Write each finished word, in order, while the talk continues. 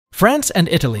France and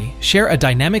Italy share a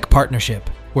dynamic partnership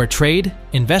where trade,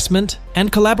 investment,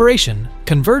 and collaboration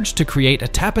converge to create a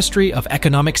tapestry of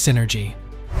economic synergy.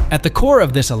 At the core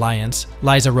of this alliance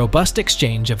lies a robust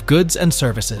exchange of goods and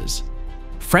services.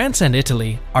 France and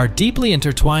Italy are deeply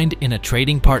intertwined in a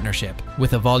trading partnership,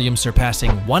 with a volume surpassing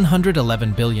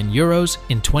 111 billion euros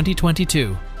in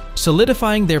 2022,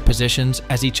 solidifying their positions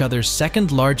as each other's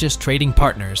second-largest trading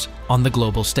partners on the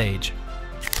global stage.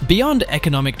 Beyond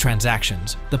economic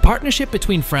transactions, the partnership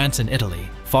between France and Italy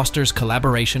fosters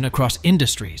collaboration across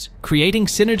industries, creating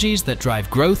synergies that drive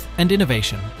growth and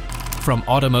innovation. From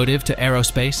automotive to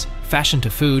aerospace, fashion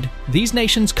to food, these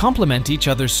nations complement each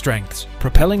other's strengths,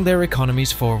 propelling their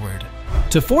economies forward.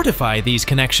 To fortify these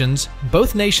connections,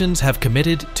 both nations have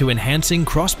committed to enhancing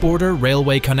cross-border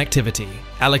railway connectivity,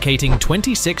 allocating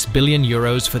 26 billion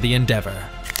euros for the endeavor.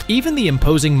 Even the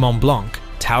imposing Mont Blanc,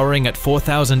 towering at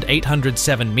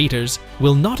 4,807 meters,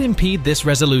 will not impede this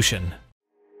resolution.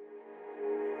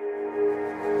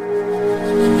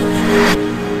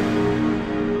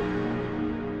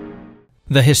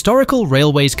 The historical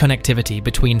railways connectivity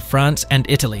between France and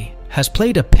Italy has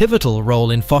played a pivotal role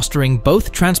in fostering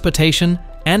both transportation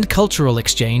and cultural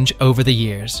exchange over the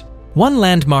years. One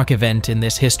landmark event in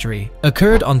this history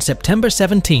occurred on September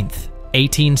 17,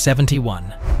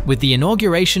 1871, with the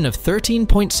inauguration of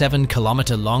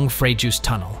 13.7-kilometer-long Frejus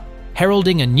Tunnel,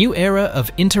 heralding a new era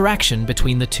of interaction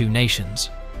between the two nations.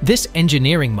 This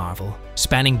engineering marvel,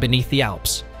 spanning beneath the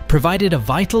Alps, provided a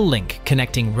vital link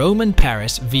connecting Rome and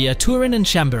Paris via Turin and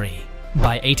Chambéry.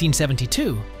 By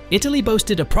 1872, Italy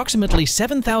boasted approximately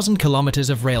 7,000 kilometers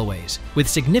of railways, with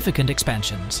significant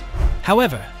expansions.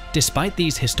 However, despite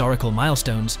these historical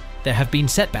milestones, there have been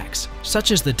setbacks,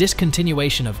 such as the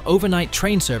discontinuation of overnight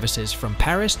train services from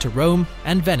Paris to Rome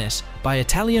and Venice by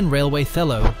Italian Railway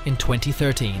Thello in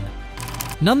 2013.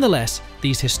 Nonetheless,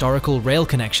 these historical rail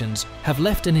connections have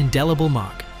left an indelible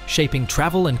mark, shaping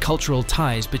travel and cultural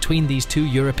ties between these two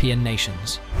European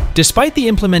nations. Despite the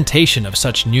implementation of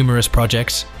such numerous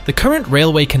projects, the current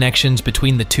railway connections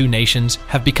between the two nations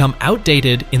have become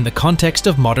outdated in the context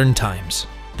of modern times.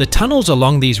 The tunnels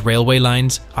along these railway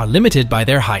lines are limited by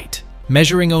their height,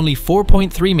 measuring only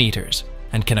 4.3 meters,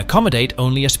 and can accommodate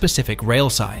only a specific rail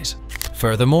size.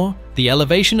 Furthermore, the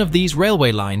elevation of these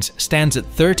railway lines stands at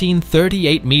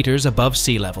 1,338 meters above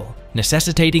sea level,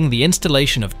 necessitating the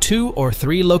installation of 2 or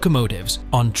 3 locomotives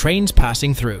on trains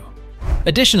passing through.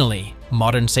 Additionally,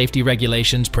 modern safety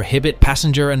regulations prohibit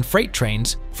passenger and freight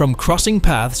trains from crossing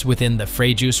paths within the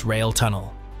Frejus rail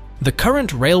tunnel. The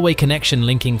current railway connection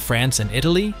linking France and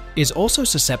Italy is also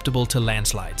susceptible to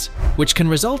landslides, which can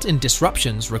result in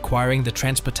disruptions requiring the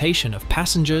transportation of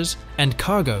passengers and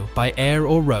cargo by air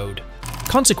or road.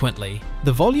 Consequently,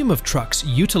 the volume of trucks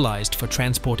utilized for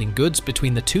transporting goods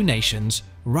between the two nations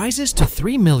rises to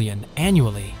 3 million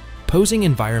annually, posing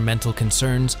environmental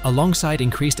concerns alongside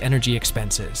increased energy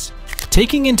expenses.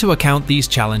 Taking into account these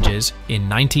challenges, in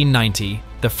 1990,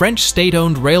 the French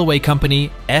state-owned railway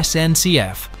company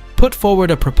SNCF put forward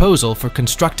a proposal for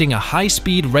constructing a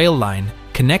high-speed rail line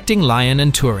connecting Lyon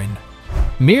and Turin.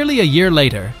 Merely a year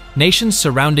later, nations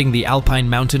surrounding the Alpine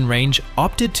mountain range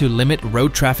opted to limit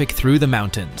road traffic through the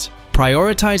mountains,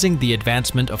 prioritizing the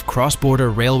advancement of cross-border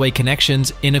railway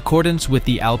connections in accordance with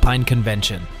the Alpine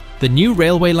Convention. The new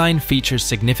railway line features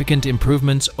significant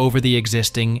improvements over the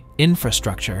existing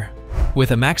infrastructure,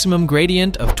 with a maximum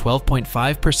gradient of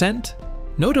 12.5%,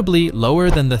 notably lower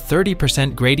than the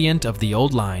 30% gradient of the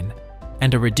old line,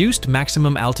 and a reduced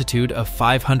maximum altitude of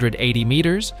 580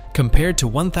 meters compared to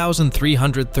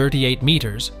 1,338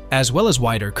 meters, as well as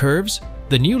wider curves.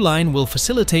 The new line will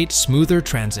facilitate smoother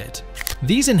transit.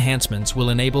 These enhancements will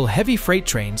enable heavy freight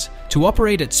trains to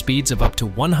operate at speeds of up to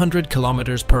 100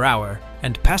 kilometers per hour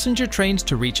and passenger trains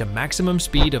to reach a maximum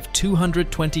speed of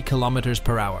 220 kilometers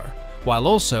per hour, while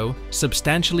also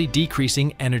substantially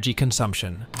decreasing energy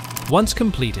consumption. Once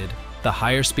completed, the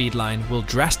higher speed line will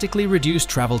drastically reduce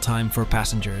travel time for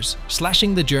passengers,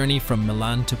 slashing the journey from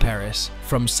Milan to Paris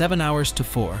from 7 hours to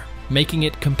 4, making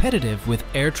it competitive with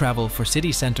air travel for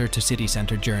city center to city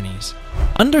center journeys.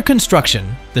 Under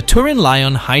construction, the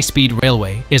Turin-Lyon high-speed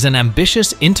railway is an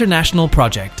ambitious international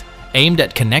project aimed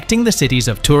at connecting the cities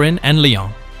of Turin and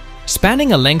Lyon.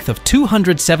 Spanning a length of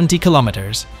 270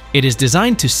 kilometers, it is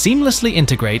designed to seamlessly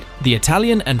integrate the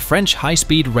Italian and French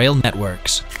high-speed rail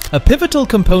networks. A pivotal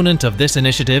component of this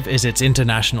initiative is its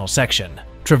international section,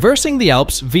 traversing the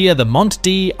Alps via the Mont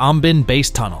base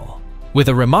tunnel. With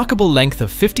a remarkable length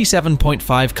of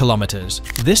 57.5 kilometers,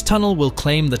 this tunnel will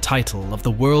claim the title of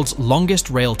the world's longest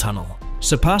rail tunnel,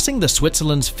 surpassing the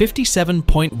Switzerland's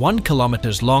 57.1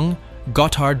 kilometers long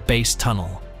Gotthard base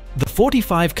tunnel. The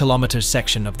 45-kilometer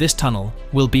section of this tunnel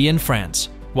will be in France,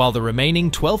 while the remaining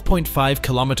 12.5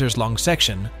 kilometers long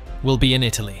section will be in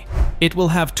Italy. It will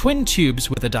have twin tubes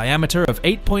with a diameter of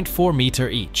 8.4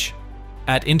 meters each.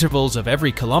 At intervals of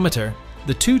every kilometer,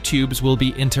 the two tubes will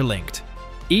be interlinked.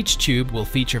 Each tube will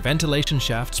feature ventilation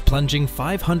shafts plunging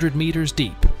 500 meters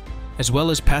deep, as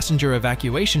well as passenger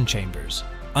evacuation chambers,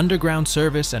 underground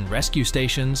service and rescue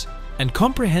stations, and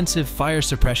comprehensive fire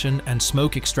suppression and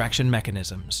smoke extraction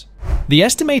mechanisms. The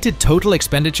estimated total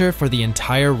expenditure for the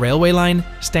entire railway line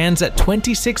stands at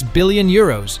 26 billion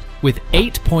euros, with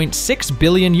 8.6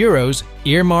 billion euros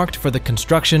earmarked for the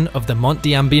construction of the Mont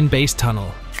base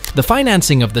tunnel. The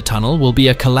financing of the tunnel will be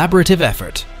a collaborative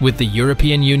effort, with the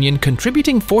European Union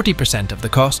contributing 40% of the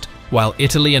cost, while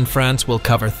Italy and France will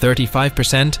cover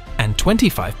 35% and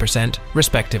 25%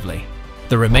 respectively.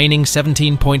 The remaining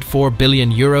 17.4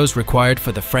 billion euros required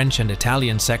for the French and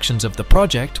Italian sections of the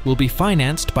project will be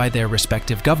financed by their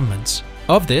respective governments.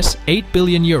 Of this, 8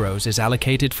 billion euros is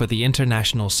allocated for the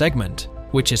international segment,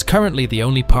 which is currently the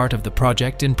only part of the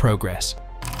project in progress.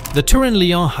 The Turin and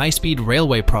Lyon high-speed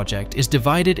railway project is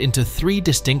divided into 3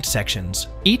 distinct sections,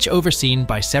 each overseen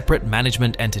by separate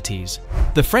management entities.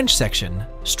 The French section,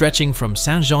 stretching from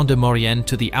Saint-Jean-de-Maurienne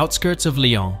to the outskirts of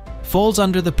Lyon, falls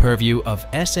under the purview of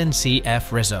SNCF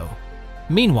Réseau.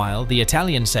 Meanwhile, the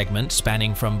Italian segment,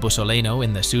 spanning from Bussoleno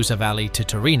in the Susa Valley to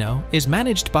Torino, is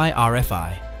managed by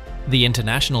RFI. The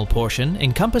international portion,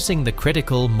 encompassing the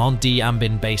critical Mont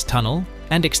base tunnel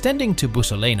and extending to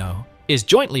Bussoleno, is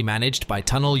jointly managed by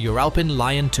Tunnel Euralpin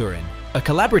Lyon Turin, a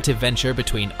collaborative venture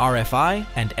between RFI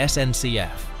and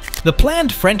SNCF. The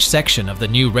planned French section of the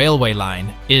new railway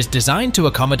line is designed to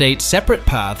accommodate separate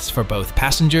paths for both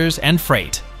passengers and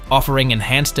freight, offering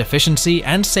enhanced efficiency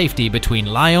and safety between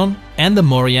Lyon and the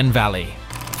Maurienne Valley.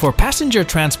 For passenger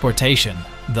transportation,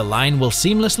 the line will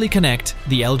seamlessly connect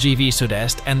the LGV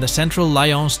Sud-Est and the central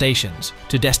Lyon stations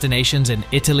to destinations in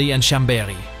Italy and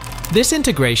Chambéry. This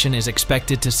integration is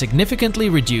expected to significantly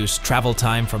reduce travel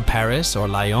time from Paris or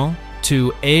Lyon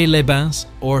to Aix-les-Bains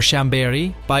or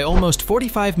Chambéry by almost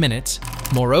 45 minutes.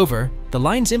 Moreover, the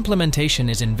line's implementation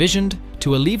is envisioned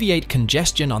to alleviate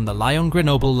congestion on the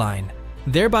Lyon-Grenoble line,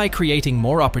 thereby creating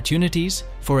more opportunities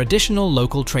for additional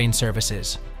local train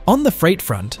services. On the freight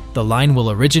front, the line will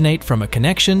originate from a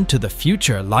connection to the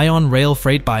future Lyon rail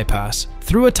freight bypass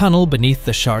through a tunnel beneath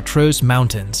the Chartreuse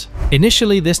Mountains.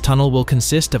 Initially, this tunnel will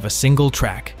consist of a single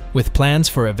track, with plans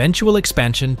for eventual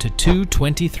expansion to 2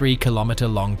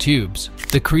 23-kilometer-long tubes.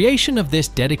 The creation of this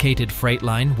dedicated freight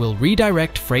line will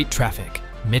redirect freight traffic,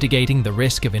 mitigating the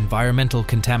risk of environmental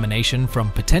contamination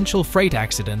from potential freight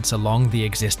accidents along the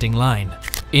existing line.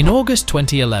 In August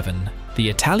 2011, the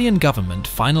Italian government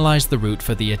finalized the route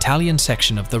for the Italian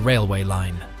section of the railway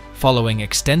line, following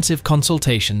extensive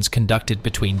consultations conducted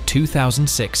between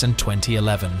 2006 and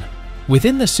 2011.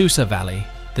 Within the Susa Valley,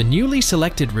 the newly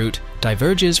selected route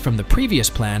diverges from the previous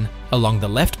plan along the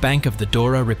left bank of the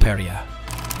Dora Riparia.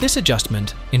 This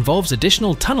adjustment involves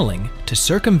additional tunneling to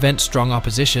circumvent strong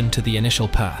opposition to the initial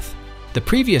path. The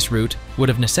previous route would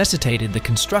have necessitated the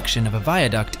construction of a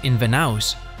viaduct in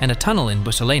Venaus and a tunnel in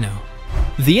Bussoleno.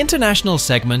 The international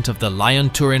segment of the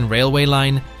Lyon-Turin railway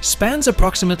line spans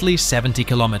approximately 70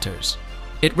 kilometers.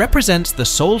 It represents the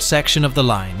sole section of the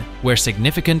line where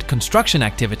significant construction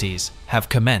activities have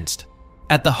commenced.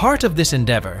 At the heart of this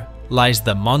endeavor lies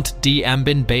the Mont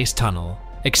base tunnel,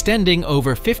 extending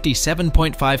over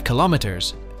 57.5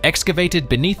 kilometers, excavated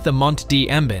beneath the Mont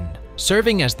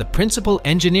serving as the principal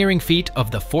engineering feat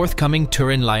of the forthcoming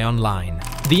Turin-Lyon line.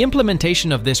 The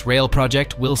implementation of this rail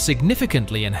project will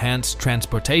significantly enhance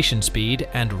transportation speed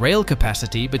and rail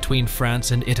capacity between France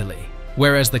and Italy.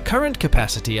 Whereas the current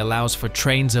capacity allows for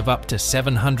trains of up to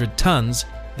 700 tons,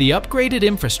 the upgraded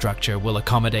infrastructure will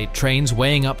accommodate trains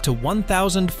weighing up to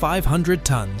 1,500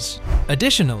 tons.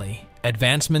 Additionally,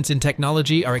 advancements in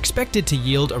technology are expected to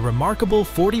yield a remarkable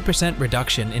 40%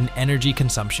 reduction in energy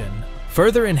consumption,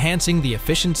 further enhancing the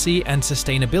efficiency and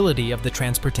sustainability of the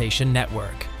transportation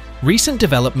network. Recent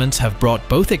developments have brought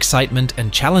both excitement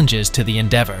and challenges to the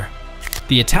endeavor.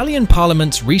 The Italian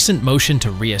Parliament's recent motion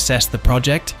to reassess the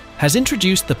project has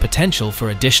introduced the potential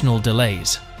for additional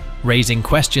delays, raising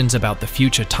questions about the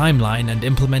future timeline and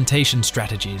implementation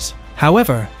strategies.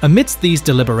 However, amidst these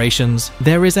deliberations,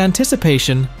 there is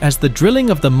anticipation as the drilling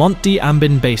of the Mont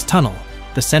base tunnel,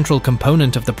 the central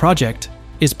component of the project,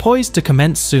 is poised to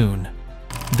commence soon.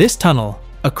 This tunnel,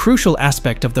 a crucial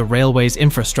aspect of the railway's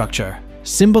infrastructure,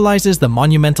 symbolizes the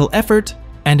monumental effort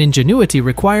and ingenuity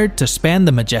required to span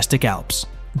the majestic Alps.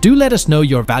 Do let us know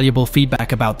your valuable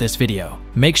feedback about this video.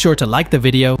 Make sure to like the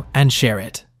video and share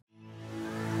it.